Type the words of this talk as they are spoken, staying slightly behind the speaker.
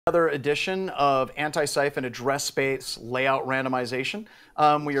Another edition of Antisyphon address space layout randomization.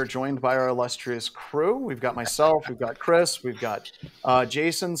 We are joined by our illustrious crew. We've got myself, we've got Chris, we've got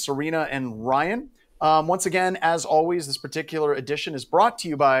Jason, Serena, and Ryan. Once again, as always, this particular edition is brought to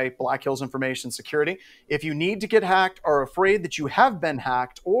you by Black Hills Information Security. If you need to get hacked, are afraid that you have been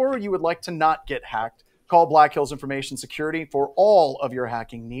hacked, or you would like to not get hacked, call Black Hills Information Security for all of your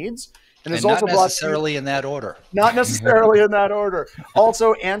hacking needs. And not necessarily in that order. Not necessarily in that order.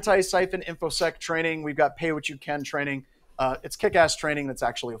 Also, Antisyphon InfoSec training. We've got Pay What You Can training. It's kick-ass training that's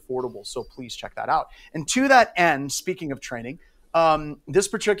actually affordable, so please check that out. And to that end, speaking of training, this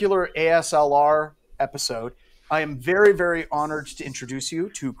particular ASLR episode, I am very, very honored to introduce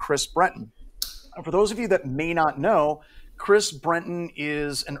you to Chris Brenton. And for those of you that may not know, Chris Brenton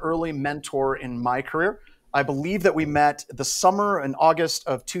is an early mentor in my career. I believe that we met the summer in August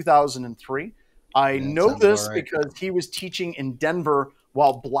of 2003. I know this because he was teaching in Denver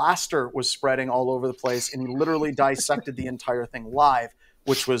while Blaster was spreading all over the place, and he literally dissected the entire thing live,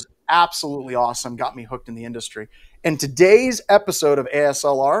 which was absolutely awesome, got me hooked in the industry. And today's episode of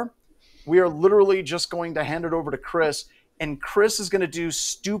ASLR, we are literally just going to hand it over to Chris, and Chris is going to do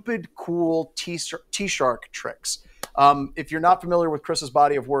stupid, cool tshark tricks. If you're not familiar with Chris's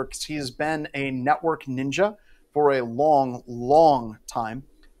body of work, he has been a network ninja for a long, long time.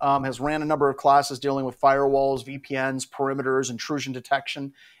 Has ran a number of classes dealing with firewalls, VPNs, perimeters, intrusion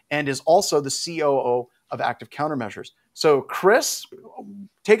detection, and is also the COO of Active Countermeasures. So, Chris,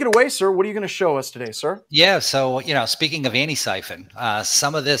 take it away, sir. What are you going to show us today, sir? Yeah, so, speaking of Antisyphon,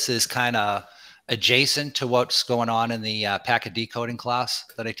 some of this is kind of adjacent to what's going on in the packet decoding class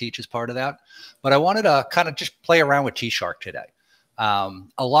that I teach as part of that. But I wanted to kind of just play around with tshark today.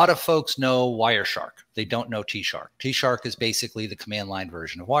 A lot of folks know Wireshark. They don't know tshark. Tshark is basically the command line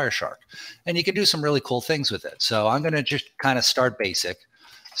version of Wireshark. And you can do some really cool things with it. So I'm going to just kind of start basic.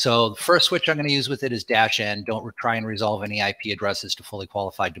 So the first switch I'm going to use with it is -n. Don't try and resolve any IP addresses to fully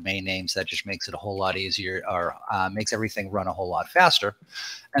qualified domain names. That just makes it a whole lot easier, or makes everything run a whole lot faster.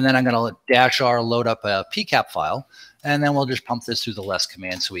 And then I'm going to -r load up a pcap file, and then we'll just pump this through the less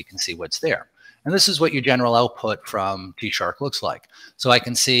command so we can see what's there. And this is what your general output from tshark looks like. So I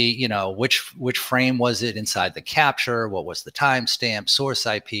can see, which frame was it inside the capture, what was the timestamp, source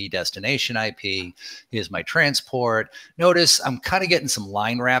IP, destination IP, here's my transport. Notice I'm kind of getting some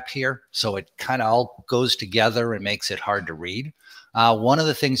line wrap here, so it kind of all goes together and makes it hard to read. One of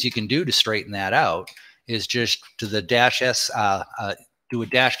the things you can do to straighten that out is just to the -s, do a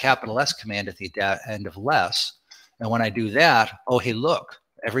 -S command at the end of less. And when I do that, oh, hey, look.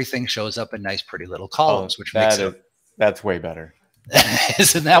 Everything shows up in nice, pretty little columns, which makes it. That's way better.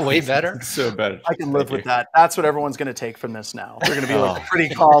 Isn't that way better? So better. I can live with that. That's what everyone's going to take from this now. They're going to be like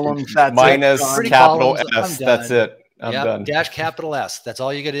pretty columns. That's minus capital S. That's it. I'm done. -S. That's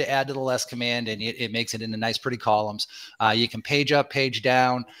all you got to add to the less command, and it makes it into nice, pretty columns. You can page up, page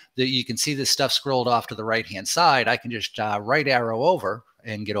down. You can see this stuff scrolled off to the right-hand side. I can just right arrow over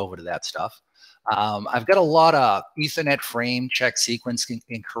and get over to that stuff. I've got a lot of Ethernet frame check sequence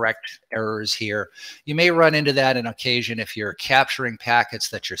incorrect errors here. You may run into that on occasion if you're capturing packets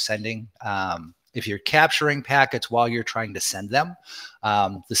that you're sending. If you're capturing packets while you're trying to send them,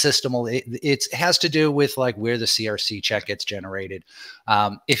 the system will, it has to do with like where the CRC check gets generated.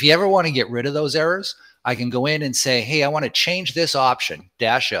 If you ever want to get rid of those errors, I can go in and say, hey, I want to change this option,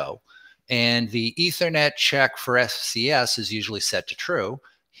 -O, and the Ethernet check for FCS is usually set to true.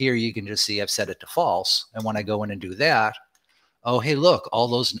 Here you can just see I've set it to false. And when I go in and do that, oh, hey, look, all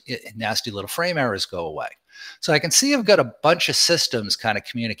those nasty little frame errors go away. So I can see I've got a bunch of systems kind of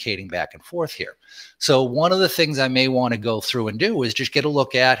communicating back and forth here. So one of the things I may want to go through and do is just get a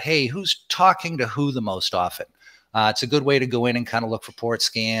look at, hey, who's talking to who the most often? It's a good way to go in and kind of look for port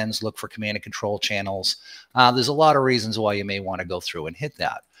scans, look for command and control channels. There's a lot of reasons why you may want to go through and hit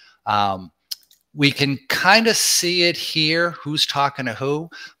that. We can kind of see it here, who's talking to who,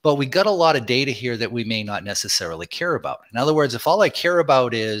 but we got a lot of data here that we may not necessarily care about. In other words, if all I care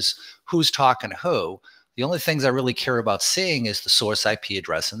about is who's talking to who, the only things I really care about seeing is the source IP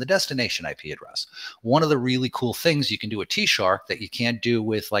address and the destination IP address. One of the really cool things you can do with tshark that you can't do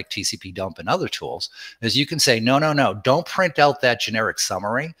with like TCP dump and other tools is you can say, no, don't print out that generic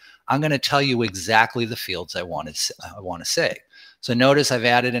summary. I'm going to tell you exactly the fields I want to say. So notice I've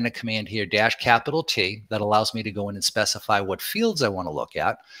added in a command here, -T, that allows me to go in and specify what fields I want to look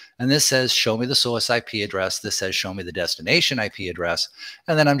at. And this says, show me the source IP address. This says, show me the destination IP address.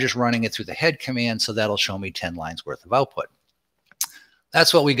 And then I'm just running it through the head command. So that'll show me 10 lines worth of output.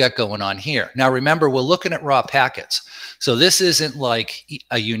 That's what we got going on here. Now, remember, we're looking at raw packets. So this isn't like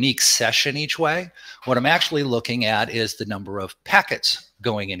a unique session each way. What I'm actually looking at is the number of packets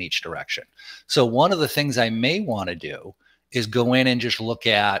going in each direction. So one of the things I may want to do is go in and just look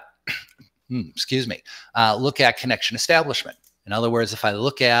at, look at connection establishment. In other words, if I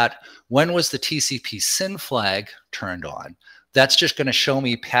look at when was the TCP SYN flag turned on, that's just going to show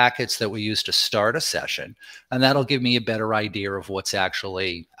me packets that were used to start a session, and that'll give me a better idea of what's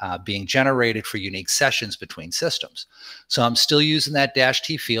actually being generated for unique sessions between systems. So I'm still using that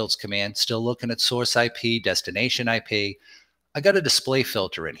 -t fields command, still looking at source IP, destination IP. I got a display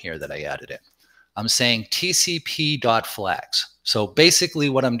filter in here that I added in. I'm saying tcp.flags. So basically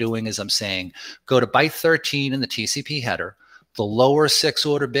what I'm doing is I'm saying go to byte 13 in the TCP header. The lower 6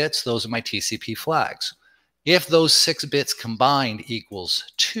 order bits, those are my TCP flags. If those 6 bits combined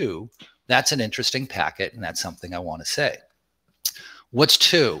equals 2, that's an interesting packet, and that's something I want to say. What's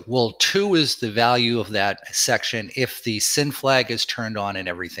 2? Well, 2 is the value of that section if the SYN flag is turned on and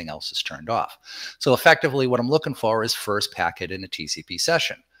everything else is turned off. So effectively what I'm looking for is first packet in a TCP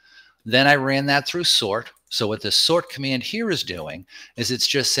session. Then I ran that through sort. So what the sort command here is doing is it's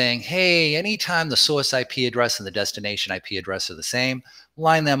just saying, hey, anytime the source IP address and the destination IP address are the same,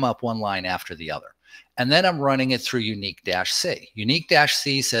 line them up one line after the other. And then I'm running it through uniq-c.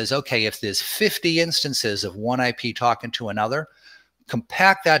 Uniq-c says, okay, if there's 50 instances of one IP talking to another,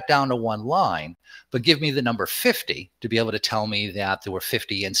 compact that down to one line, but give me the number 50 to be able to tell me that there were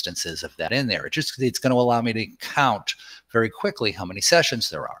 50 instances of that in there. It's going to allow me to count very quickly how many sessions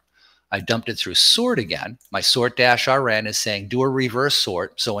there are. I dumped it through sort again. My sort-rn is saying do a reverse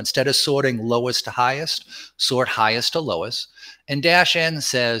sort. So instead of sorting lowest to highest, sort highest to lowest. And -n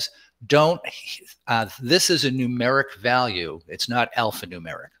says, this is a numeric value. It's not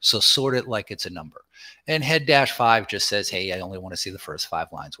alphanumeric. So sort it like it's a number. And head -5 just says, hey, I only want to see the first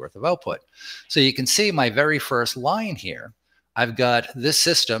 5 lines worth of output. So you can see my very first line here. I've got this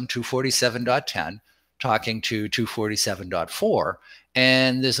system, 247.10, talking to 247.4.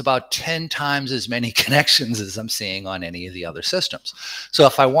 And there's about 10 times as many connections as I'm seeing on any of the other systems. So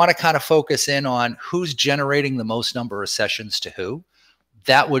if I want to kind of focus in on who's generating the most number of sessions to who,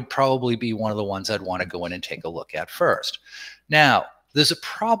 that would probably be one of the ones I'd want to go in and take a look at first. Now, there's a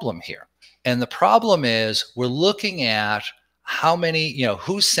problem here. And the problem is we're looking at how many,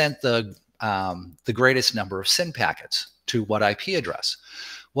 who sent the greatest number of SYN packets to what IP address.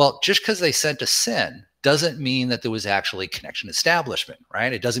 Well, just because they sent a SYN doesn't mean that there was actually connection establishment,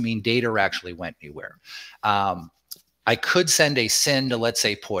 right? It doesn't mean data actually went anywhere. I could send a SYN to, let's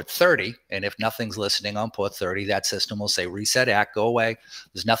say, port 30, and if nothing's listening on port 30, that system will say, reset ACK, go away.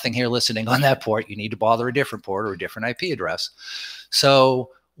 There's nothing here listening on that port. You need to bother a different port or a different IP address.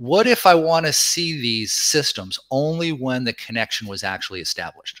 So what if I want to see these systems only when the connection was actually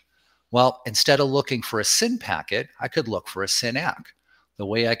established? Well, instead of looking for a SYN packet, I could look for a SYN ACK. The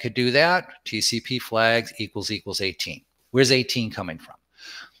way I could do that, TCP flags equals 18. Where's 18 coming from?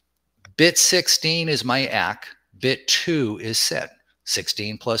 Bit 16 is my ACK. Bit 2 is SYN.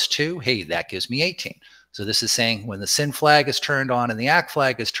 16 plus 2, hey, that gives me 18. So this is saying when the SYN flag is turned on and the ACK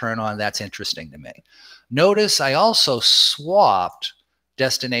flag is turned on, that's interesting to me. Notice I also swapped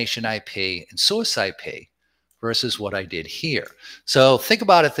destination IP and source IP versus what I did here. So think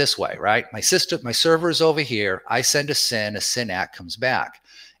about it this way, right? My server is over here. I send a SYN ACK comes back.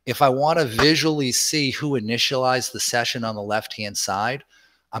 If I want to visually see who initialized the session on the left-hand side,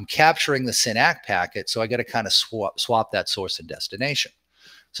 I'm capturing the SYN ACK packet, so I got to kind of swap that source and destination.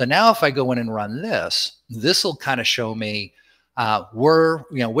 So now if I go in and run this, this will kind of show me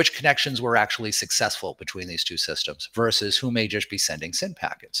which connections were actually successful between these two systems versus who may just be sending SYN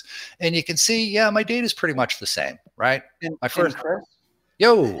packets. And you can see, yeah, my data is pretty much the same, right? And, my first, Chris,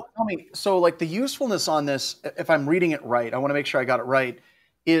 yo, tell me, so like the usefulness on this, if I'm reading it right, I want to make sure I got it right,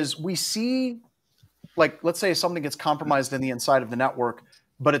 is we see, like, let's say something gets compromised in the inside of the network,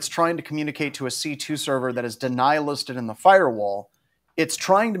 but it's trying to communicate to a C2 server that is deny listed in the firewall. It's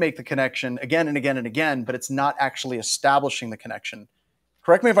trying to make the connection again and again and again, but it's not actually establishing the connection.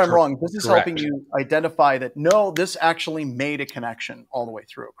 Correct me if I'm wrong. This is helping you identify that, no, this actually made a connection all the way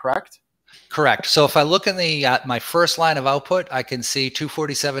through, correct? Correct. So if I look in the my first line of output, I can see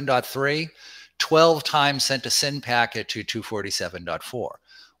 247.3, 12 times sent a SYN packet to 247.4.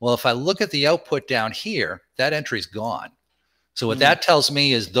 Well, if I look at the output down here, that entry's gone. So what that tells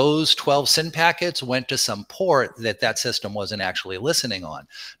me is those 12 SYN packets went to some port that system wasn't actually listening on.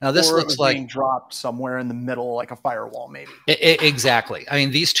 Now this looks like being dropped somewhere in the middle, like a firewall, maybe. Exactly. I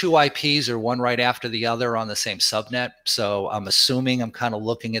mean, these two IPs are one right after the other on the same subnet. So I'm assuming I'm kind of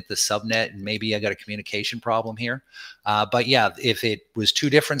looking at the subnet and maybe I got a communication problem here. But yeah, if it was two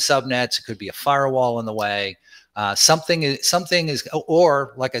different subnets, it could be a firewall in the way. Something is,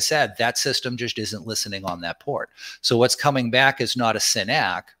 or like I said, that system just isn't listening on that port. So what's coming back is not a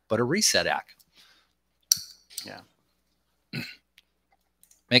SYN-ACK, but a reset ACK. Yeah.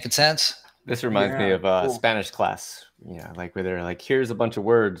 Making sense? This reminds me of a Spanish class. Yeah, like where they're like, here's a bunch of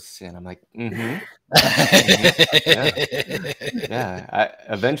words, and I'm like, yeah.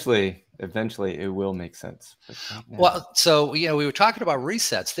 Eventually it will make sense. Right, well, so we were talking about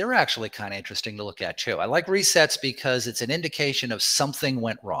resets. They're actually kind of interesting to look at too. I like resets because it's an indication of something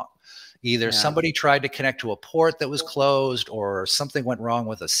went wrong. Either somebody tried to connect to a port that was closed, or something went wrong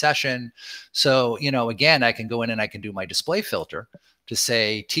with a session. So, again, I can go in and I can do my display filter to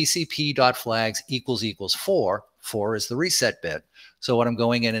say tcp.flags = 4. 4 is the reset bit. So what I'm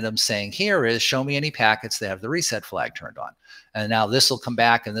going in and I'm saying here is show me any packets that have the reset flag turned on. And now this will come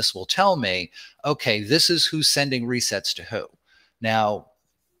back and this will tell me, okay, this is who's sending resets to who. Now,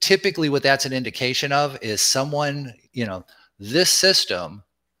 typically what that's an indication of is someone, this system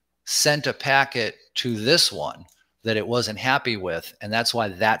sent a packet to this one that it wasn't happy with. And that's why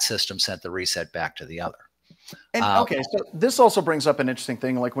that system sent the reset back to the other. And okay, so this also brings up an interesting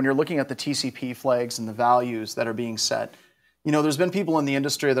thing. Like when you're looking at the TCP flags and the values that are being set, there's been people in the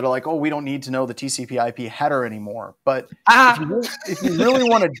industry that are like, oh, we don't need to know the TCP IP header anymore. But if you really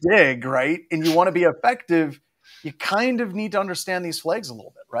want to dig, right, and you want to be effective, you kind of need to understand these flags a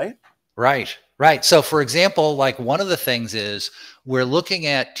little bit, right? Right. So for example, like one of the things is we're looking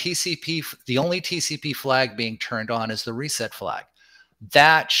at TCP, the only TCP flag being turned on is the reset flag.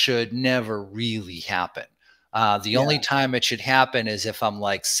 That should never really happen. The only time it should happen is if I'm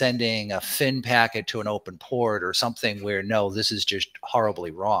like sending a FIN packet to an open port or something where, no, this is just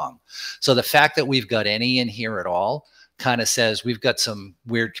horribly wrong. So the fact that we've got any in here at all kind of says we've got some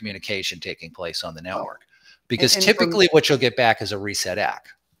weird communication taking place on the network, because typically what you'll get back is a reset ACK.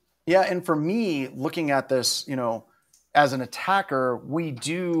 Yeah. And for me, looking at this, as an attacker, we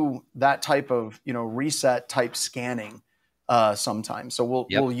do that type of, reset type scanning sometimes. So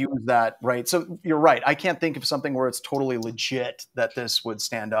we'll use that, right? So you're right. I can't think of something where it's totally legit that this would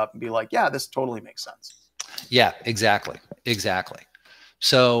stand up and be like, yeah, this totally makes sense. Yeah, exactly.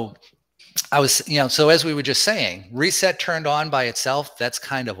 So I was, so as we were just saying, reset turned on by itself, that's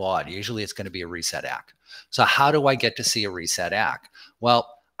kind of odd. Usually it's going to be a reset ACK. So how do I get to see a reset ACK?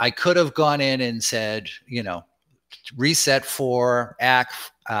 Well, I could have gone in and said, reset for ACK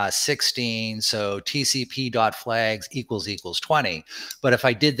 16, so tcp.flags = 20. But if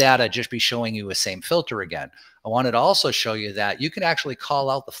I did that, I'd just be showing you the same filter again. I wanted to also show you that you can actually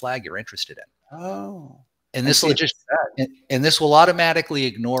call out the flag you're interested in. Oh. And this will just, and this will automatically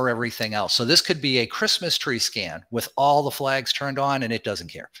ignore everything else. So this could be a Christmas tree scan with all the flags turned on, and it doesn't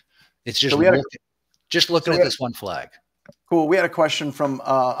care. It's just looking at this one flag. Cool. We had a question from,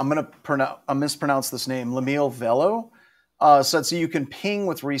 I'm going to mispronounce this name, Lamil Velo. Said, so you can ping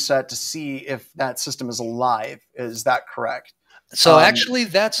with reset to see if that system is alive. Is that correct? So actually,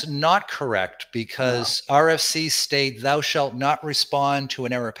 that's not correct, because RFC state thou shalt not respond to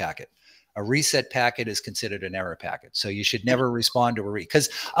an error packet. A reset packet is considered an error packet. So you should never respond to because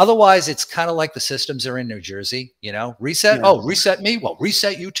otherwise it's kind of like the systems are in New Jersey, reset. Yeah. Oh, reset me. Well,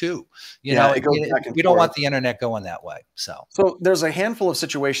 reset you too. You know, it goes back and we don't want the internet going that way. So there's a handful of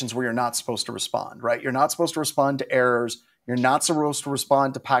situations where you're not supposed to respond, right? You're not supposed to respond to errors. You're not supposed to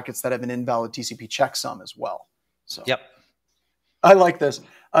respond to packets that have an invalid TCP checksum as well. So yep. I like this.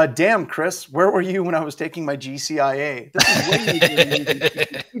 Damn, Chris, where were you when I was taking my GCIA? This is way easier than using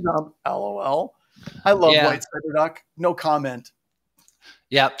TCP dump. LOL. I love White Cider Duck. No comment.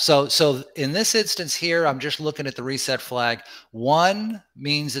 Yeah. So in this instance here, I'm just looking at the reset flag. 1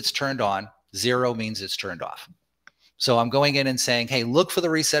 means it's turned on. 0 means it's turned off. So I'm going in and saying, hey, look for the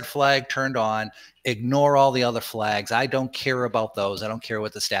reset flag turned on. Ignore all the other flags. I don't care about those. I don't care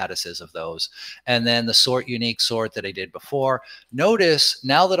what the status is of those. And then the sort unique sort that I did before. Notice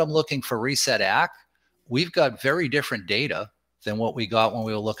now that I'm looking for reset ACK, we've got very different data than what we got when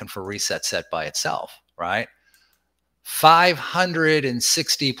we were looking for reset set by itself, right?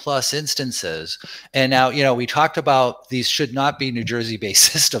 560 plus instances. And now, we talked about these should not be New Jersey based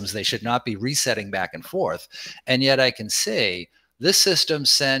systems. They should not be resetting back and forth. And yet I can see this system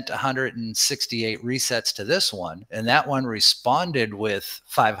sent 168 resets to this one, and that one responded with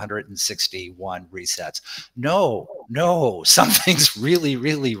 561 resets. No, something's really,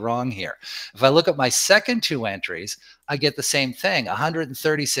 really wrong here. If I look at my second 2 entries, I get the same thing,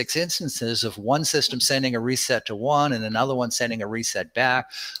 136 instances of one system sending a reset to one and another one sending a reset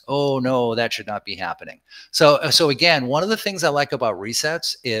back. Oh no, that should not be happening. So again, one of the things I like about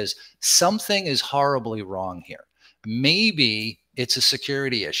resets is something is horribly wrong here. Maybe it's a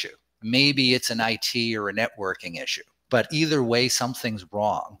security issue. maybe it's an IT or a networking issue. But either way, something's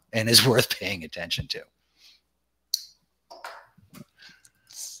wrong and is worth paying attention to.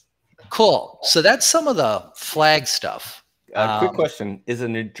 Cool. So that's some of the flag stuff. Quick question. Is a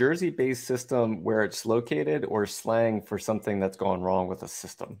New Jersey-based system where it's located or slang for something that's gone wrong with a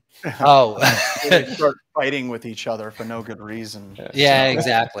system? Oh. They start fighting with each other for no good reason. Yeah,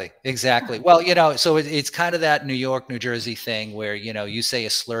 exactly. Exactly. Well, you know, so it's kind of that New York, New Jersey thing where, you know, you say a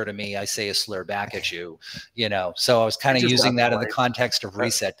slur to me, I say a slur back at you, you know. So I was kind of using that in the context of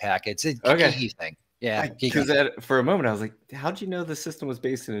reset packets. It's a key thing. Yeah. Because for a moment I was like, how'd you know the system was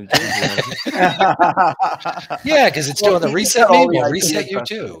based in New Jersey? Yeah, because it's doing the reset me, we'll reset you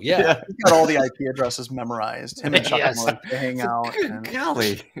too. Yeah. He's got all the IP addresses memorized. Him and Chuck Yes. they hang out. And,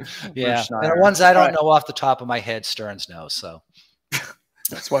 golly. Yeah. And the ones I don't know off the top of my head, Stearns knows. So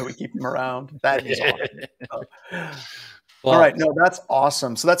that's why we keep him around. That is awesome. Well, all right. No, that's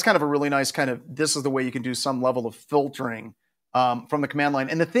awesome. So that's kind of a really nice kind of, this is the way you can do some level of filtering from the command line.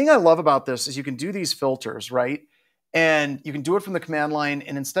 And the thing I love about this is you can do these filters, right? And you can do it from the command line.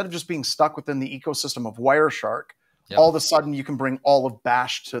 And instead of just being stuck within the ecosystem of Wireshark, all of a sudden you can bring all of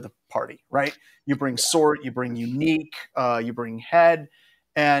Bash to the party, right? You bring sort, you bring uniq, you bring head.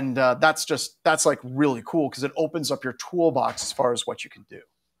 And that's like really cool because it opens up your toolbox as far as what you can do.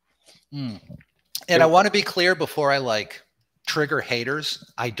 And I want to be clear before I trigger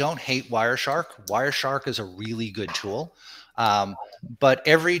haters. I don't hate Wireshark. Wireshark is a really good tool. But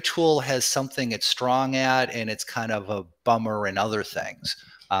every tool has something it's strong at, and it's kind of a bummer in other things.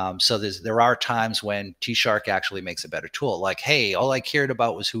 So there are times when tshark actually makes a better tool. Like, hey, all I cared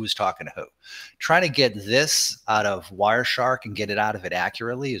about was who was talking to who. Trying to get this out of Wireshark and get it out of it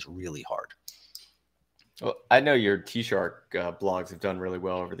accurately is really hard. Well, I know your tshark blogs have done really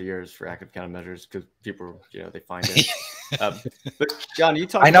well over the years for active countermeasures because people, you know, they find it. But John, you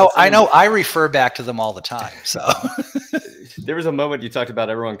talked. I know. I refer back to them all the time. So there was a moment you talked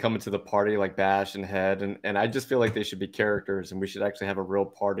about everyone coming to the party like Bash and Head, and I just feel like they should be characters, and we should actually have a real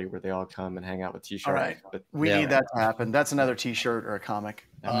party where they all come and hang out with tshark. All right, but we need that to happen. That's another T-shirt or a comic.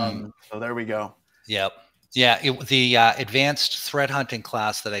 So there we go. Yep. Yeah. The advanced threat hunting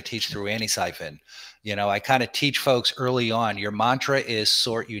class that I teach through Antisyphon. You know, I kind of teach folks early on, your mantra is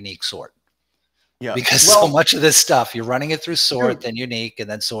sort, unique, sort. Yeah. Because so much of this stuff, you're running it through sort, then unique, and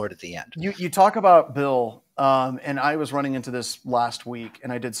then sort at the end. You talk about Bill, and I was running into this last week,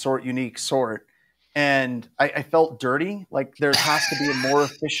 and I did sort, unique, sort, and I felt dirty. Like there has to be a more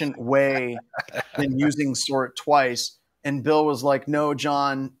efficient way than using sort twice. And Bill was like, no,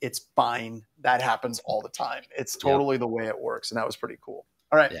 John, it's fine. That happens all the time. It's totally the way it works. And that was pretty cool.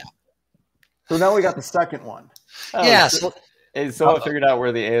 All right. Yeah. So now we got the second one. Yes. So I figured out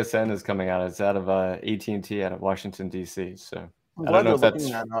where the ASN is coming out. It's out of AT&T out of Washington, D.C. So I don't know if that's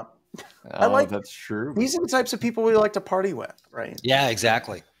I like that's true. These are the types of people we like to party with, right? Yeah,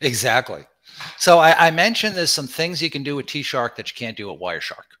 exactly. Exactly. So I mentioned there's some things you can do with tshark that you can't do with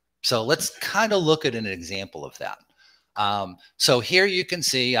Wireshark. So let's kind of look at an example of that. So here you can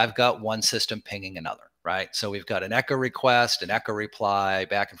see I've got one system pinging another. Right. So we've got an echo request, an echo reply,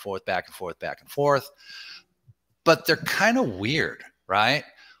 back and forth, back and forth, back and forth. But they're kind of weird, right?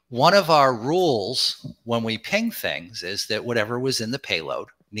 One of our rules when we ping things is that whatever was in the payload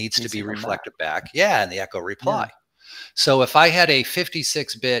needs to be reflected back. Yeah. And the echo reply. Yeah. So if I had a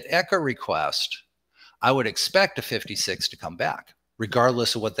 56-bit echo request, I would expect a 56 to come back,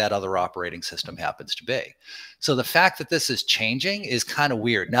 regardless of what that other operating system happens to be. So the fact that this is changing is kind of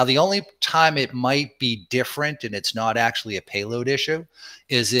weird. Now, the only time it might be different and it's not actually a payload issue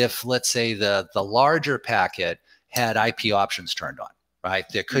is if, let's say, the larger packet had IP options turned on, right?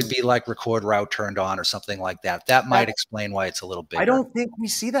 There could be like record route turned on or something like that. That might explain why it's a little bigger. I don't think we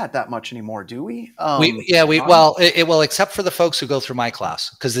see that much anymore, do we? Well, except for the folks who go through my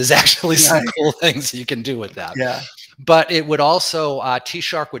class, because there's actually some cool things you can do with that. Yeah. But it would also,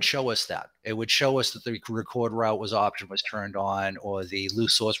 tshark would show us that. It would show us that the record route option was turned on, or the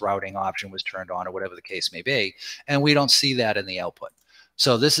loose source routing option was turned on, or whatever the case may be. And we don't see that in the output.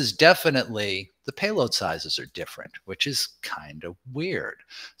 So this is definitely, the payload sizes are different, which is kind of weird.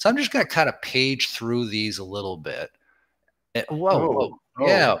 So I'm just going to kind of page through these a little bit. Whoa.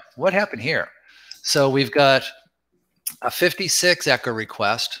 Yeah, what happened here? So we've got a 56 echo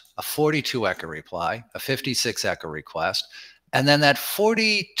request, a 42 echo reply, a 56 echo request, and then that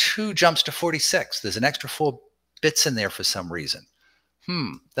 42 jumps to 46. There's an extra 4 bits in there for some reason.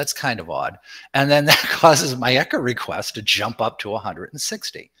 That's kind of odd. And then that causes my echo request to jump up to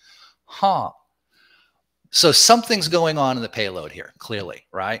 160. So something's going on in the payload here, clearly,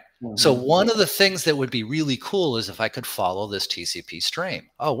 right? Mm-hmm. So one of the things that would be really cool is if I could follow this TCP stream.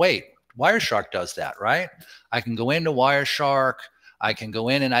 Oh, wait, Wireshark does that, right? I can go into Wireshark. I can go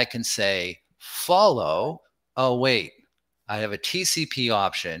in and I can say follow. Oh, wait, I have a TCP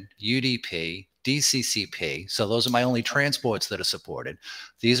option, UDP, DCCP. So those are my only transports that are supported.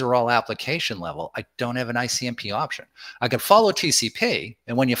 These are all application level. I don't have an ICMP option. I can follow TCP.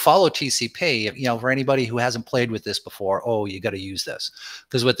 And when you follow TCP, you know, for anybody who hasn't played with this before, oh, you got to use this.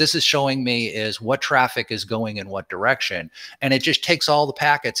 Because what this is showing me is what traffic is going in what direction. And it just takes all the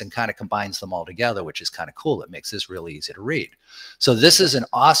packets and kind of combines them all together, which is kind of cool. It makes this really easy to read. So this is an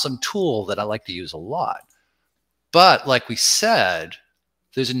awesome tool that I like to use a lot. But like we said,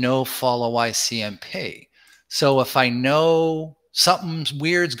 there's no follow ICMP. So if I know something's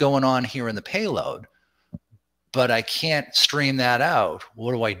weird's going on here in the payload, but I can't stream that out,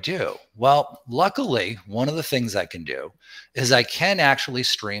 what do I do? Well, luckily, one of the things I can do is I can actually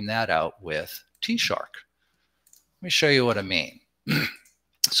stream that out with tshark. Let me show you what I mean.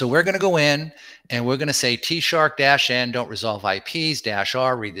 So we're going to go in and we're going to say tshark-n don't resolve IPs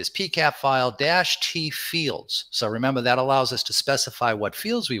 -r read this pcap file -t fields. So remember that allows us to specify what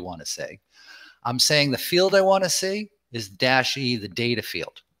fields we want to say. I'm saying the field I want to see is -e, the data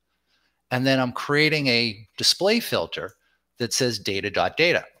field. And then I'm creating a display filter that says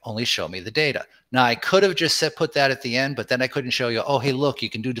data.data, only show me the data. Now I could have just put that at the end, but then I couldn't show you, oh, hey, look, you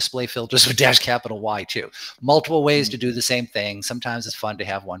can do display filters with -Y too. Multiple ways to do the same thing. Sometimes it's fun to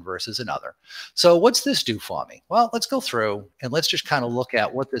have one versus another. So what's this do for me? Well, let's go through and let's just kind of look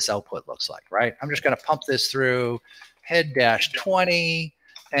at what this output looks like, right? I'm just going to pump this through head -20,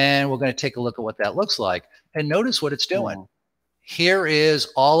 and we're going to take a look at what that looks like. And notice what it's doing. Here is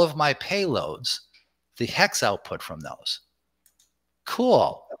all of my payloads, the hex output from those.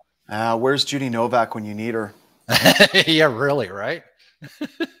 Cool. Where's Judy Novak when you need her? Yeah, really, right?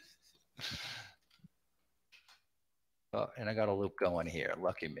 Oh, and I got a loop going here.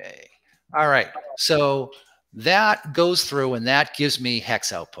 Lucky me. All right. So that goes through and that gives me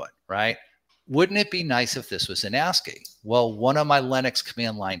hex output, right? Wouldn't it be nice if this was in ASCII? Well, one of my Linux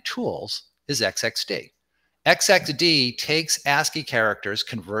command line tools is XXD. XXD takes ASCII characters,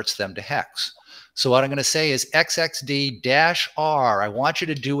 converts them to hex. So what I'm going to say is XXD-R. I want you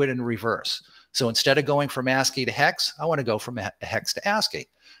to do it in reverse. So instead of going from ASCII to hex, I want to go from hex to ASCII.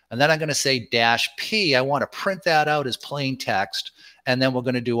 And then I'm going to say -P. I want to print that out as plain text. And then we're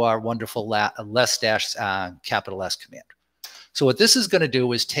going to do our wonderful capital S command. So what this is going to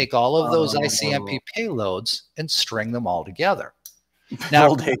do is take all of those ICMP payloads and string them all together.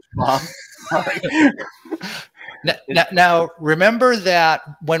 Now, Now, remember that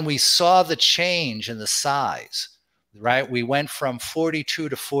when we saw the change in the size, right, we went from 42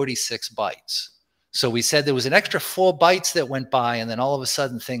 to 46 bytes. So we said there was an extra 4 bytes that went by, and then all of a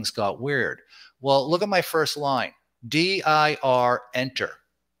sudden things got weird. Well, look at my first line, dir enter.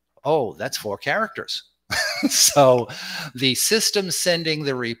 Oh, that's 4 characters. So the system sending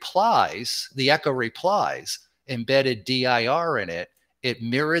the replies, the echo replies, embedded dir in it. It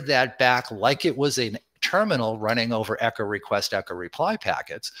mirrored that back like it was a terminal running over echo request, echo reply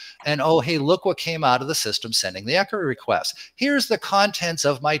packets. And oh, hey, look what came out of the system sending the echo request. Here's the contents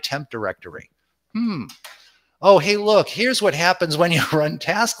of my temp directory. Oh, hey, look, here's what happens when you run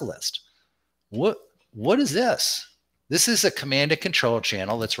task list. What is this? This is a command and control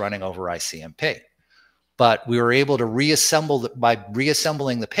channel that's running over ICMP. But we were able to reassemble, by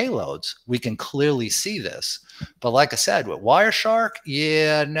reassembling the payloads, we can clearly see this. But like I said, with Wireshark,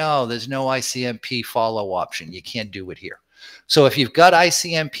 yeah, no, there's no ICMP follow option. You can't do it here. So if you've got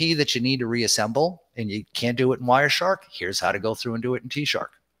ICMP that you need to reassemble and you can't do it in Wireshark, here's how to go through and do it in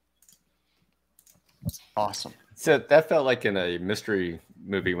tshark. Awesome. So that felt like in a mystery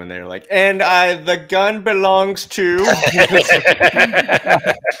movie when they're like, and the gun belongs to.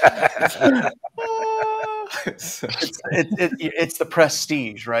 It's the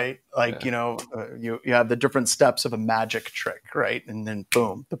prestige, right? Like, you know, you have the different steps of a magic trick, right? And then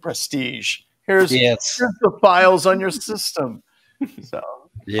boom, the prestige. Here's the files on your system. So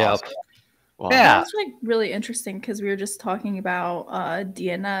yeah. Awesome. Wow. Yeah. That's like really interesting because we were just talking about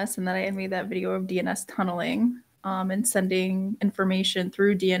DNS, and then I made that video of DNS tunneling and sending information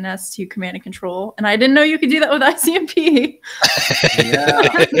through DNS to command and control. And I didn't know you could do that with ICMP.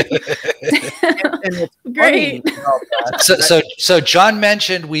 And it's great. So John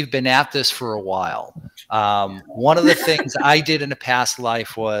mentioned we've been at this for a while. One of the things I did in a past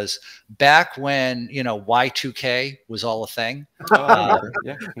life was back when, you know, Y2K was all a thing. Yeah.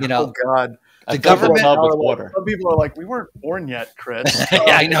 You know, oh God. The government tub with water. Some people are like, we weren't born yet, Chris. Yeah,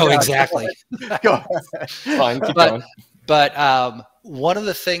 I know exactly. Go ahead. Fine, keep going. But one of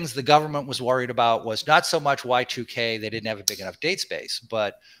the things the government was worried about was not so much Y2K, they didn't have a big enough date space,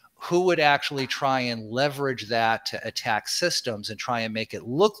 but who would actually try and leverage that to attack systems and try and make it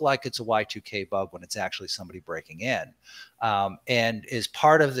look like it's a Y2K bug when it's actually somebody breaking in. And as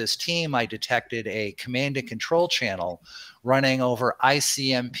part of this team, I detected a command and control channel running over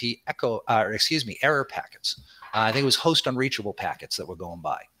ICMP error packets. I think it was host unreachable packets that were going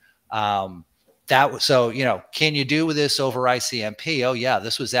by. That was, so, you know, can you do this over ICMP? Oh yeah,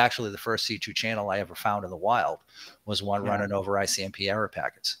 this was actually the first C2 channel I ever found in the wild, was one running over ICMP error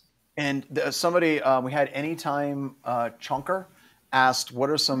packets. And somebody, we had Anytime Chunker asked, what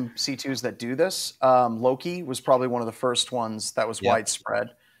are some C2s that do this? Loki was probably one of the first ones that was widespread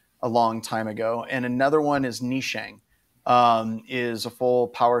a long time ago. And another one is Nishang, is a full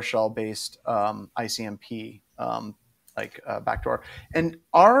PowerShell based ICMP backdoor. And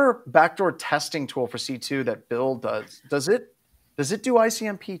our backdoor testing tool for C2 that Bill does it do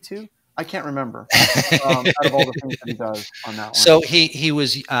ICMP too? I can't remember out of all the things that he does on that one. So he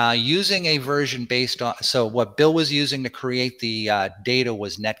was using a version based on, so what Bill was using to create the data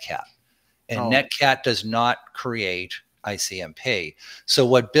was Netcat, and Netcat does not create ICMP. So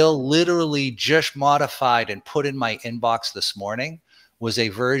what Bill literally just modified and put in my inbox this morning was a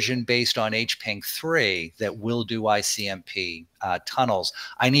version based on HPing 3 that will do ICMP tunnels.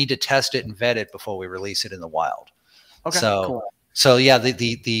 I need to test it and vet it before we release it in the wild. Okay, so, cool. So yeah,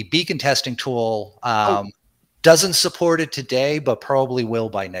 the beacon testing tool doesn't support it today, but probably will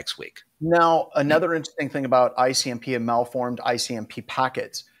by next week. Now, another interesting thing about ICMP and malformed ICMP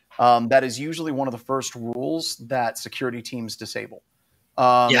packets, that is usually one of the first rules that security teams disable.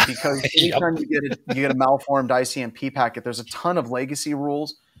 Because anytime you get a malformed ICMP packet, there's a ton of legacy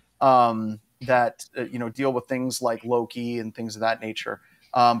rules that deal with things like Loki and things of that nature.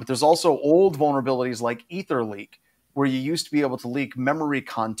 But there's also old vulnerabilities like Ether leak, where you used to be able to leak memory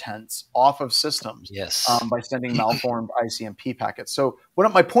contents off of systems by sending malformed ICMP packets. So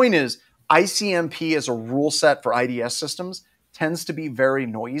my point is, ICMP as a rule set for IDS systems tends to be very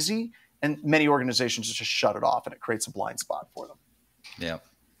noisy, and many organizations just shut it off, and it creates a blind spot for them. Yeah.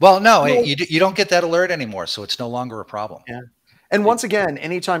 Well, no, you don't get that alert anymore, so it's no longer a problem. Yeah. And once again,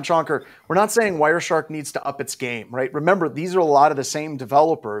 Anytime Chonker, we're not saying Wireshark needs to up its game, right? Remember, these are a lot of the same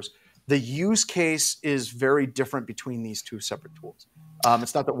developers. The use case is very different between these two separate tools.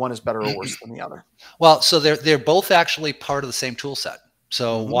 It's not that one is better or worse than the other. Well, so they're both actually part of the same tool set.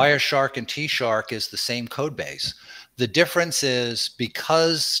 So Wireshark and tshark is the same code base. The difference is,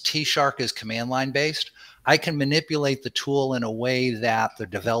 because tshark is command line based, I can manipulate the tool in a way that the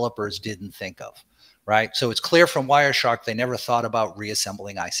developers didn't think of. Right. So it's clear from Wireshark, they never thought about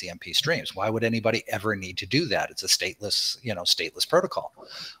reassembling ICMP streams. Why would anybody ever need to do that? It's a stateless protocol.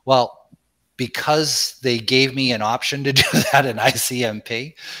 Well, because they gave me an option to do that in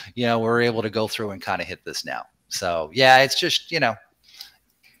ICMP, we're able to go through and kind of hit this now. So yeah, it's just,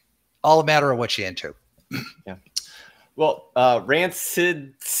 all a matter of what you're into. Yeah. Well,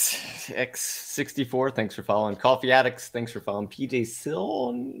 Rancid X64, thanks for following. Coffee Addicts, thanks for following. PJ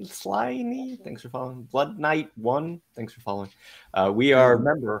Slimy, thanks for following. Blood Knight 1, thanks for following.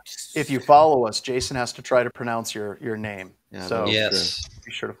 Remember, if you follow us, Jason has to try to pronounce your name. Yeah, so yes,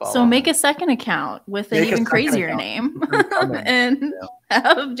 be sure to follow. So make a second account with an even crazier name and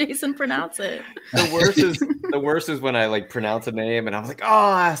have Jason pronounce it. The worst is when I pronounce a name and I'm like,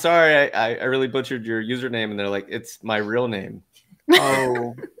 oh, sorry, I really butchered your username, and they're like, it's my real name.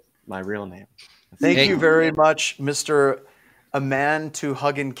 Oh, my real name. Thank you very much, Mr. A Man to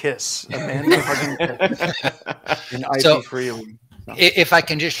Hug and Kiss. A Man to Hug and Kiss. In IP freely. If I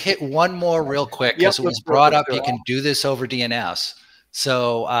can just hit one more real quick, because it was brought up, you can do this over DNS.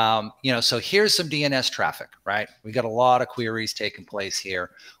 So, so here's some DNS traffic, right? We got a lot of queries taking place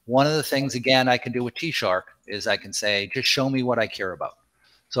here. One of the things, again, I can do with tshark is I can say, just show me what I care about.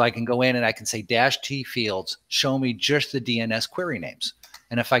 So I can go in and I can say -t fields, show me just the DNS query names.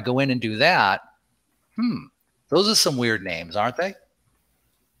 And if I go in and do that, those are some weird names, aren't they?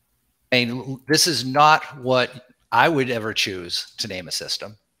 I mean, this is not what I would ever choose to name a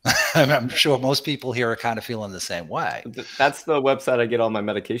system. I'm sure most people here are kind of feeling the same way. That's the website I get all my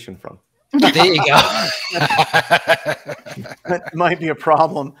medication from. There you go. That might be a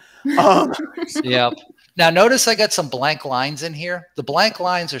problem. Yeah. Now, notice I got some blank lines in here. The blank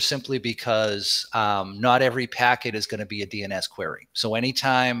lines are simply because not every packet is going to be a DNS query. So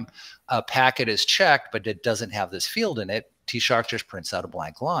anytime a packet is checked, but it doesn't have this field in it, tshark just prints out a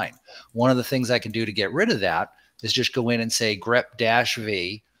blank line. One of the things I can do to get rid of that is just go in and say grep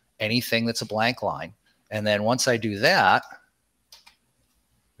 -v anything that's a blank line. And then once I do that,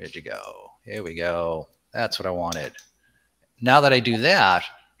 where'd you go? Here we go. That's what I wanted. Now that I do that,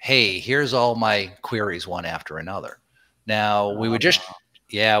 hey, here's all my queries one after another. Now we were just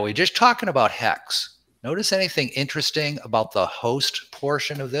talking about hex. Notice anything interesting about the host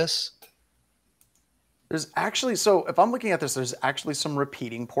portion of this? There's actually, so if I'm looking at this, there's actually some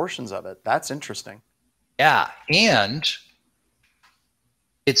repeating portions of it. That's interesting. Yeah, and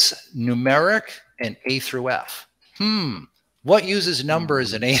it's numeric and A through F. What uses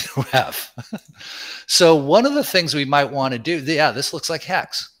numbers in A through F? So one of the things we might want to do, yeah, this looks like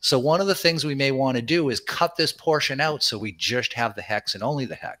hex. So one of the things we may want to do is cut this portion out so we just have the hex and only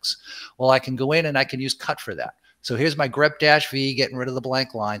the hex. Well, I can go in and I can use cut for that. So here's my grep-v, getting rid of the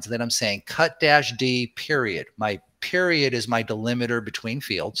blank lines. And then I'm saying cut-d period. My period is my delimiter between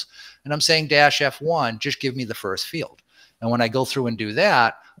fields. And I'm saying -F1, just give me the first field. And when I go through and do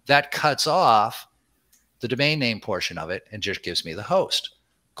that, that cuts off the domain name portion of it and just gives me the host.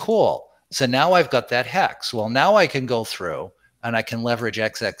 Cool. So now I've got that hex. Well, now I can go through and I can leverage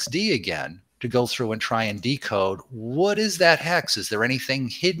XXD again to go through and try and decode what is that hex? Is there anything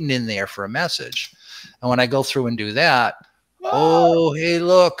hidden in there for a message? And when I go through and do that, oh, hey,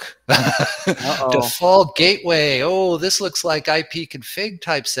 look, default gateway. Oh, this looks like IP config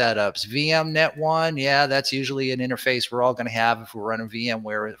type setups. VM net 1. Yeah, that's usually an interface we're all going to have if we're running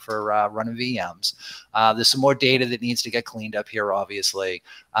VMware for running VMs. There's some more data that needs to get cleaned up here, obviously.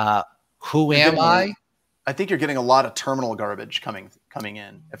 Who am I? I think you're getting a lot of terminal garbage coming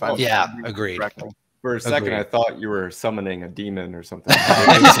in. If I'm agreed. Correctly. For a second, I thought you were summoning a demon or something.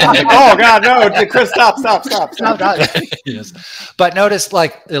 Like, oh God, no! Chris, stop! Yes. But notice,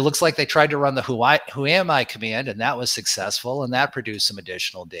 like, it looks like they tried to run the who am I command, and that was successful, and that produced some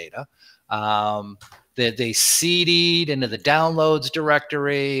additional data. They CD'd into the downloads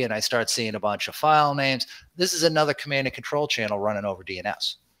directory, and I start seeing a bunch of file names. This is another command and control channel running over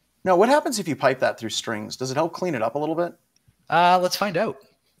DNS. Now, what happens if you pipe that through strings? Does it help clean it up a little bit? Let's find out.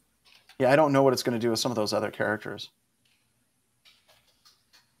 Yeah, I don't know what it's going to do with some of those other characters.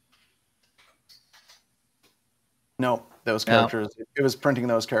 No, those characters. No. It was printing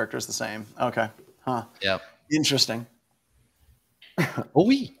those characters the same. Okay. Huh. Yep. Interesting. Oh,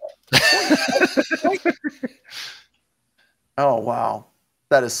 oui. Oh, wow.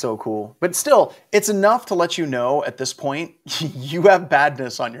 That is so cool. But still, it's enough to let you know at this point you have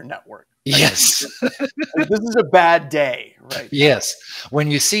badness on your network. Yes. This is a bad day, right? Yes. When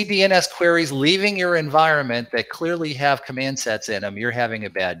you see DNS queries leaving your environment that clearly have command sets in them, you're having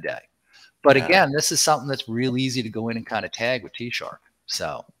a bad day. But again, this is something that's real easy to go in and kind of tag with tshark.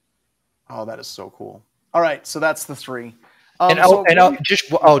 So. Oh, that is so cool. All right. So that's the three.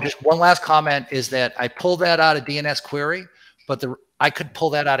 Just one last comment is that I pulled that out of DNS query, but I could pull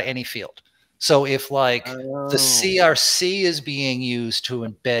that out of any field. So if like the CRC is being used to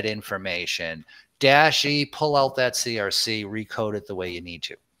embed information, -E, pull out that CRC, recode it the way you need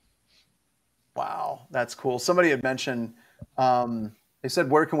to. Wow, that's cool. Somebody had mentioned, they said,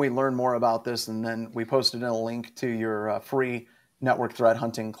 where can we learn more about this? And then we posted in a link to your free network threat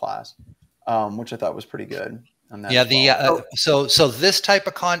hunting class, which I thought was pretty good. Yeah, so this type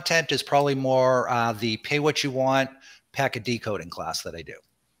of content is probably more the pay what you want packet decoding class that I do.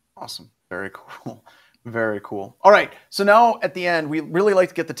 Awesome. Very cool. Very cool. All right. So now at the end, we really like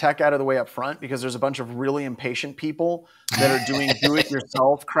to get the tech out of the way up front because there's a bunch of really impatient people that are doing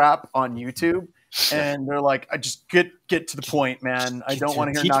do-it-yourself crap on YouTube. And they're like, I just get to the point, man. I don't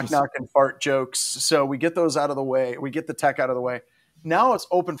want to hear knock and fart jokes. So we get those out of the way. We get the tech out of the way. Now it's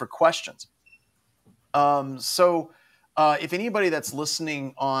open for questions. If anybody that's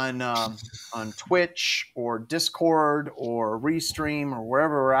listening on Twitch or Discord or Restream or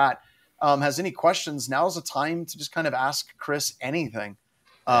wherever we're at has any questions, now's the time to just kind of ask Chris anything.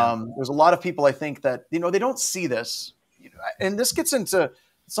 There's a lot of people, I think, that they don't see this, and this gets into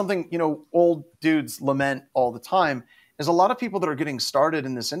something old dudes lament all the time. Is a lot of people that are getting started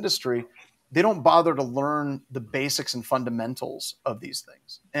in this industry, they don't bother to learn the basics and fundamentals of these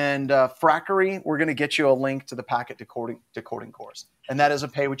things. And Frackery, we're going to get you a link to the packet decoding course, and that is a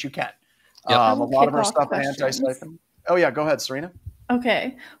pay what you can. Yep. A lot of our stuff on Antisyphon. Oh yeah, go ahead, Serena.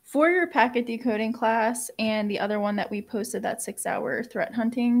 Okay, for your packet decoding class and the other one that we posted, that 6-hour threat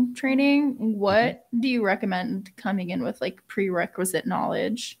hunting training, what do you recommend coming in with, like, prerequisite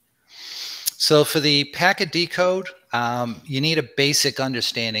knowledge? So for the packet decode, you need a basic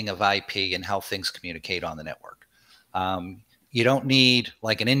understanding of IP and how things communicate on the network. You don't need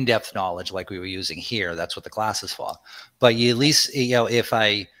like an in-depth knowledge like we were using here. That's what the class is for. But you at least, if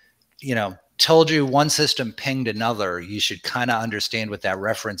I, told you one system pinged another, you should kind of understand what that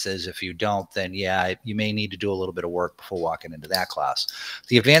reference is. If you don't, then yeah, you may need to do a little bit of work before walking into that class.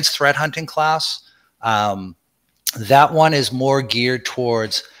 The advanced threat hunting class, that one is more geared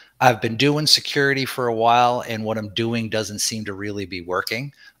towards, I've been doing security for a while and what I'm doing doesn't seem to really be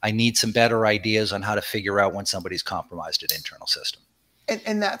working. I need some better ideas on how to figure out when somebody's compromised an internal system.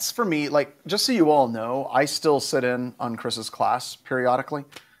 And that's for me, like, just so you all know, I still sit in on Chris's class periodically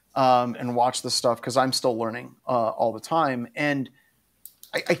and watch this stuff because I'm still learning all the time. And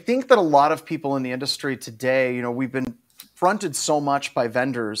I think that a lot of people in the industry today, you know, we've been fronted so much by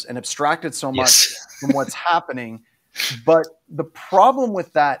vendors and abstracted so much from what's happening. But the problem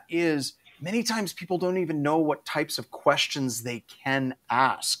with that is many times people don't even know what types of questions they can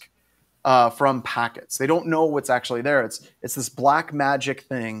ask from packets. They don't know what's actually there. It's this black magic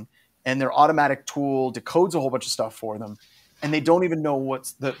thing, and their automatic tool decodes a whole bunch of stuff for them, and they don't even know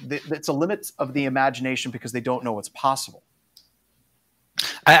what's it's a limit of the imagination because they don't know what's possible.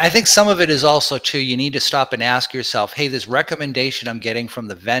 I think some of it is also too, you need to stop and ask yourself, hey, this recommendation I'm getting from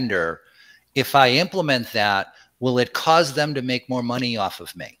the vendor, if I implement that, will it cause them to make more money off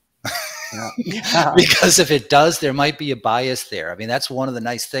of me? Yeah. Because if it does, there might be a bias there. I mean, that's one of the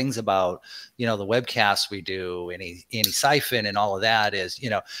nice things about, you know, the webcasts we do, Antisyphon and all of that is, you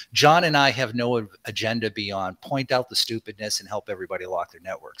know, John and I have no agenda beyond point out the stupidness and help everybody lock their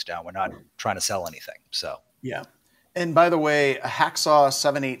networks down. We're not trying to sell anything. So, yeah. And by the way,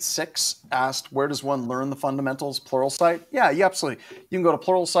 Hacksaw786 asked, where does one learn the fundamentals? Pluralsight? Yeah, absolutely. You can go to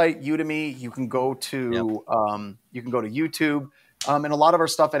Pluralsight, Udemy. You can go to YouTube, and a lot of our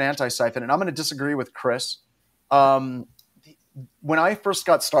stuff at Antisyphon. And I'm going to disagree with Chris. When I first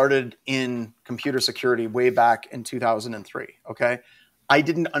got started in computer security way back in 2003, okay, I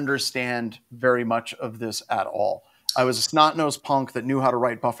didn't understand very much of this at all. I was a snot-nosed punk that knew how to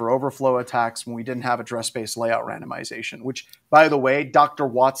write buffer overflow attacks when we didn't have address-based layout randomization, which, by the way, Dr.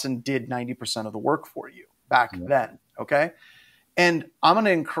 Watson did 90% of the work for you back then, okay? And I'm going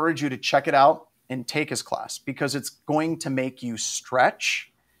to encourage you to check it out and take his class because it's going to make you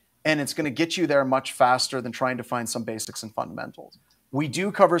stretch and it's going to get you there much faster than trying to find some basics and fundamentals. We do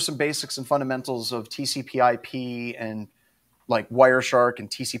cover some basics and fundamentals of TCP/IP and like Wireshark and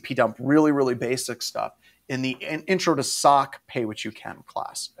TCP dump, really, really basic stuff in the intro to SOC pay what you can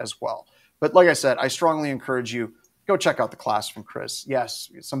class as well. But like I said, I strongly encourage you, go check out the class from Chris.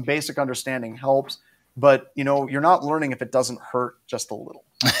 Yes, some basic understanding helps, but you know, you're not learning if it doesn't hurt just a little.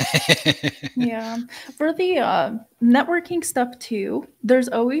 Yeah. For the networking stuff too, there's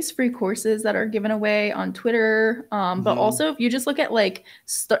always free courses that are given away on Twitter. But also if you just look at like,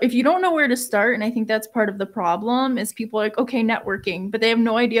 if you don't know where to start, and I think that's part of the problem is people are like, okay, networking, but they have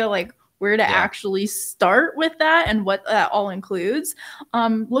no idea like where to actually start with that and what that all includes.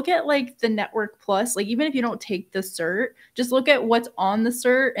 Look at like the Network Plus, like even if you don't take the cert, just look at what's on the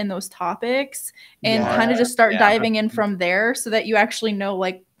cert and those topics and kind of just start diving in from there so that you actually know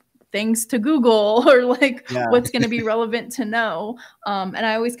like things to Google or like what's going to be relevant to know. And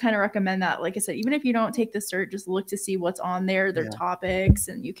I always kind of recommend that. Like I said, even if you don't take the cert, just look to see what's on there, their topics,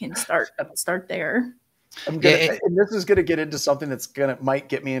 and you can start there. And this is going to get into something that's might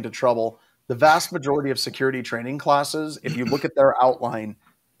get me into trouble. The vast majority of security training classes, if you look at their outline,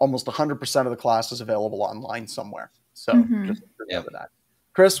 almost 100% of the class is available online somewhere. So just remember that.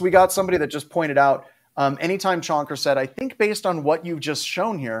 Chris, we got somebody that just pointed out, anytime Chonker said, I think based on what you've just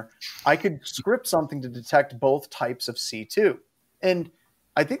shown here, I could script something to detect both types of C2. And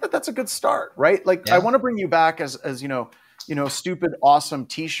I think that that's a good start, right? Like I want to bring you back as you know, stupid, awesome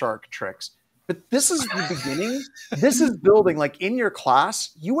tshark tricks. But this is the beginning. This is building. Like in your class,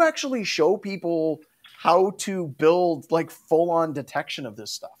 you actually show people how to build like full-on detection of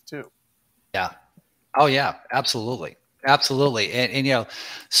this stuff too. Yeah. Oh yeah, absolutely. Absolutely. And you know,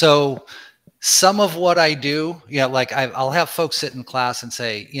 so some of what I do, you know, like I'll have folks sit in class and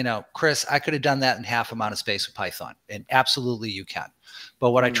say, you know, Chris, I could have done that in half amount of space with Python. And absolutely you can.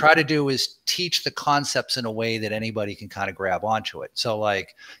 But what I try to do is teach the concepts in a way that anybody can kind of grab onto it. So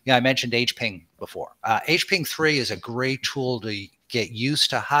like, I mentioned HPing before. HPing 3 is a great tool to get used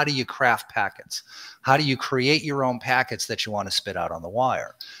to how do you craft packets? How do you create your own packets that you want to spit out on the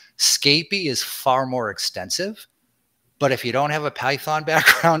wire? Scapy is far more extensive. But if you don't have a Python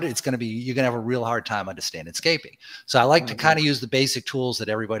background, you're going to have a real hard time understanding Scapy. So I like to kind of use the basic tools that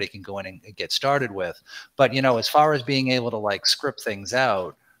everybody can go in and get started with. But, you know, as far as being able to like script things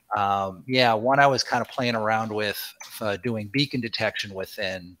out, one I was kind of playing around with doing beacon detection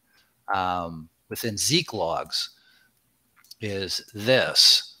within Zeek logs is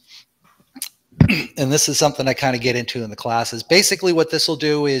this. and this is something I kind of get into in the classes. Basically, what this will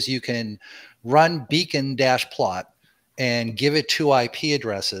do is you can run beacon-plot and give it two IP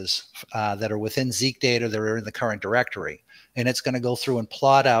addresses that are within Zeek data that are in the current directory. And it's going to go through and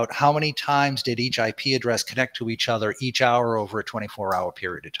plot out how many times did each IP address connect to each other each hour over a 24-hour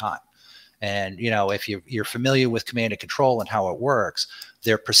period of time. And, you know, if you're familiar with command and control and how it works,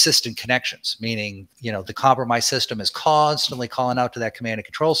 they're persistent connections, meaning, you know, the compromised system is constantly calling out to that command and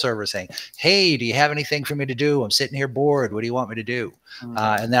control server saying, hey, do you have anything for me to do? I'm sitting here bored. What do you want me to do?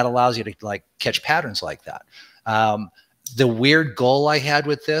 And that allows you to like catch patterns like that. The weird goal I had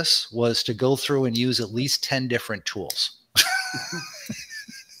with this was to go through and use at least 10 different tools.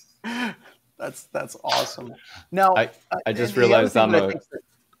 That's awesome. Now, I just realized I'm a...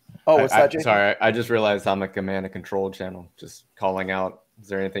 Oh, what's that, Jason? Sorry, I just realized I'm a command and control channel. Just calling out. Is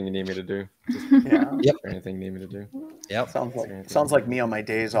there anything you need me to do? Yeah. Yep. Is there anything you need me to do? Yep. Sounds like me on my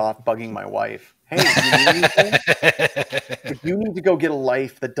days off, bugging my wife. Hey, do you need anything? If you need to go get a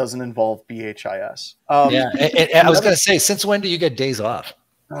life that doesn't involve BHIS. Yeah. And I was going to say, since when do you get days off?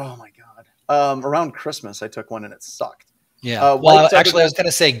 Oh my God. Around Christmas, I took one and it sucked. Yeah. Well, actually, I was going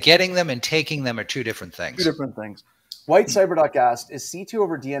to say getting them and taking them are two different things. Two different things. White Cyberduck asked, is C2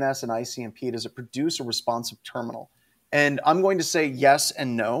 over DNS and ICMP, does it produce a responsive terminal? And I'm going to say yes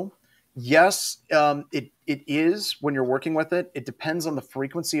and no. Yes, it is when you're working with it. It depends on the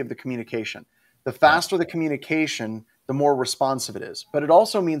frequency of the communication. The faster the communication, the more responsive it is. But it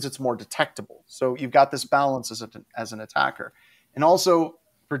also means it's more detectable. So you've got this balance as an attacker. And also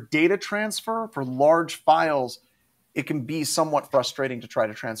for data transfer, for large files, it can be somewhat frustrating to try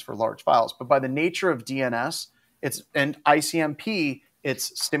to transfer large files. But by the nature of DNS, and ICMP,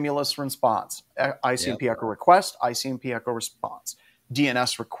 it's stimulus response, ICMP echo request, ICMP echo response,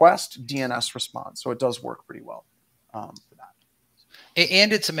 DNS request, DNS response. So it does work pretty well for that.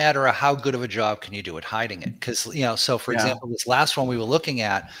 And it's a matter of how good of a job can you do at hiding it? Because, you know, so for example, this last one we were looking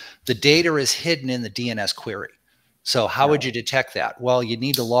at, the data is hidden in the DNS query. So how would you detect that? Well, you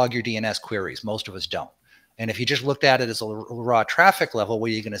need to log your DNS queries. Most of us don't. And if you just looked at it as a raw traffic level, what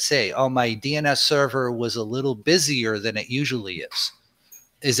are you going to say? Oh, my DNS server was a little busier than it usually is.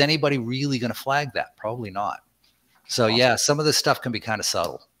 Is anybody really going to flag that? Probably not. So yeah, some of this stuff can be kind of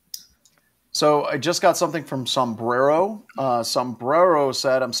subtle. So I just got something from Sombrero. Sombrero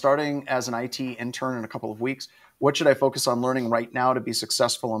said, I'm starting as an IT intern in a couple of weeks. What should I focus on learning right now to be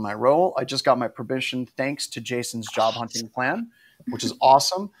successful in my role? I just got my permission thanks to Jason's job hunting plan, which is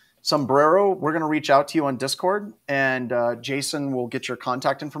awesome. Sombrero, we're going to reach out to you on Discord, and Jason will get your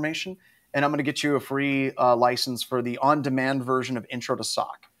contact information, and I'm going to get you a free license for the on-demand version of Intro to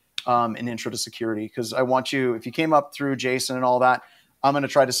SOC and Intro to Security, because I want you, if you came up through Jason and all that, I'm going to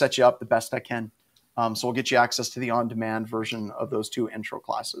try to set you up the best I can. So we'll get you access to the on-demand version of those two intro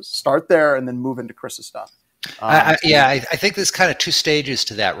classes. Start there and then move into Chris's stuff. I think there's kind of two stages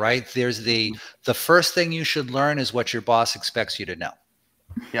to that, right? There's the first thing you should learn is what your boss expects you to know.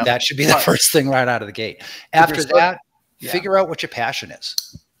 Yep. That should be the first thing right out of the gate. After that, figure out what your passion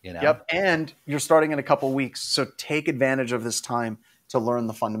is. You know? Yep. And you're starting in a couple of weeks. So take advantage of this time to learn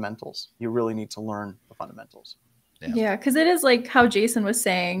the fundamentals. You really need to learn the fundamentals. Yeah, because it is like how Jason was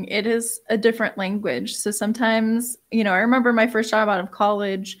saying, it is a different language. So sometimes, you know, I remember my first job out of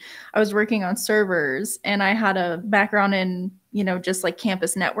college, I was working on servers and I had a background in, you know, just like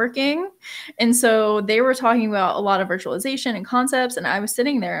campus networking. And so they were talking about a lot of virtualization and concepts. And I was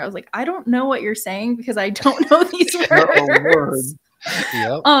sitting there, I was like, I don't know what you're saying because I don't know these words.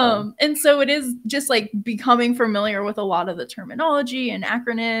 Yep. And so it is just like becoming familiar with a lot of the terminology and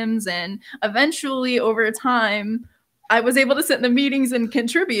acronyms. And eventually over time, I was able to sit in the meetings and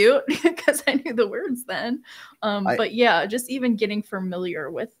contribute because I knew the words then. But yeah, just even getting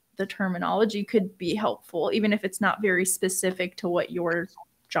familiar with the terminology could be helpful, even if it's not very specific to what your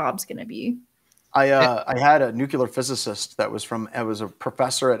job's going to be. I had a nuclear physicist that was a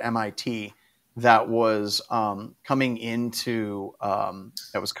professor at MIT that was coming into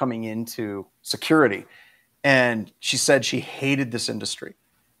security, and she said she hated this industry.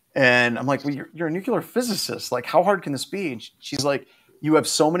 And I'm like, well, you're a nuclear physicist. Like, how hard can this be? And she's like, you have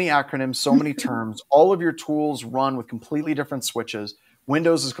so many acronyms, so many terms. All of your tools run with completely different switches.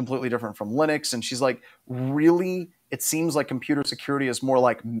 Windows is completely different from Linux. And she's like, really, it seems like computer security is more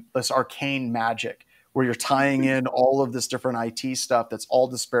like this arcane magic where you're tying in all of this different IT stuff that's all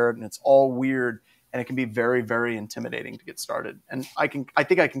disparate and it's all weird. And it can be very, very intimidating to get started. And I think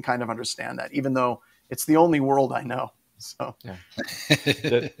I can kind of understand that, even though it's the only world I know. So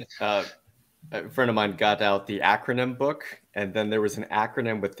a friend of mine got out the acronym book, and then there was an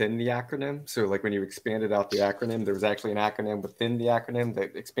acronym within the acronym. So like when you expanded out the acronym, there was actually an acronym within the acronym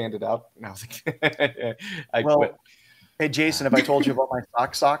that expanded out. And I was like, I quit. Hey, Jason, have I told you about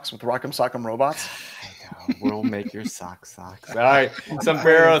my socks with Rock'em Sock'em Robots? I know. We'll make your socks. All right.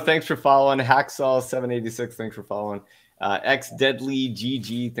 Sombrero, thanks for following. Hacksaw786, thanks for following. X Deadly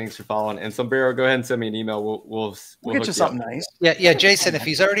GG, thanks for following. And Sombrero, go ahead and send me an email. We'll get you something nice. Yeah, Jason, if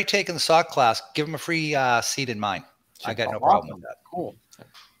he's already taken the sock class, give him a free seat in mine. I got no problem with that. Cool.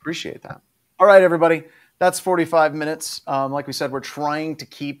 Appreciate that. All right, everybody. That's 45 minutes. Like we said, we're trying to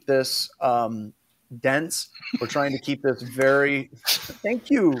keep this dense. We're trying to keep this very, thank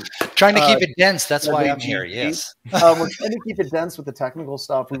you. Trying to keep it dense. That's why I'm here. Yes. We're trying to keep it dense with the technical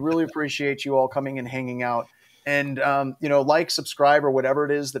stuff. We really appreciate you all coming and hanging out. And, like, subscribe, or whatever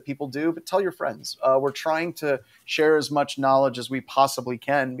it is that people do, but tell your friends. We're trying to share as much knowledge as we possibly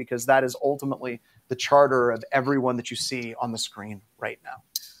can, because that is ultimately the charter of everyone that you see on the screen right now.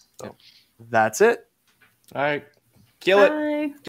 So that's it. All right. Kill it. Bye.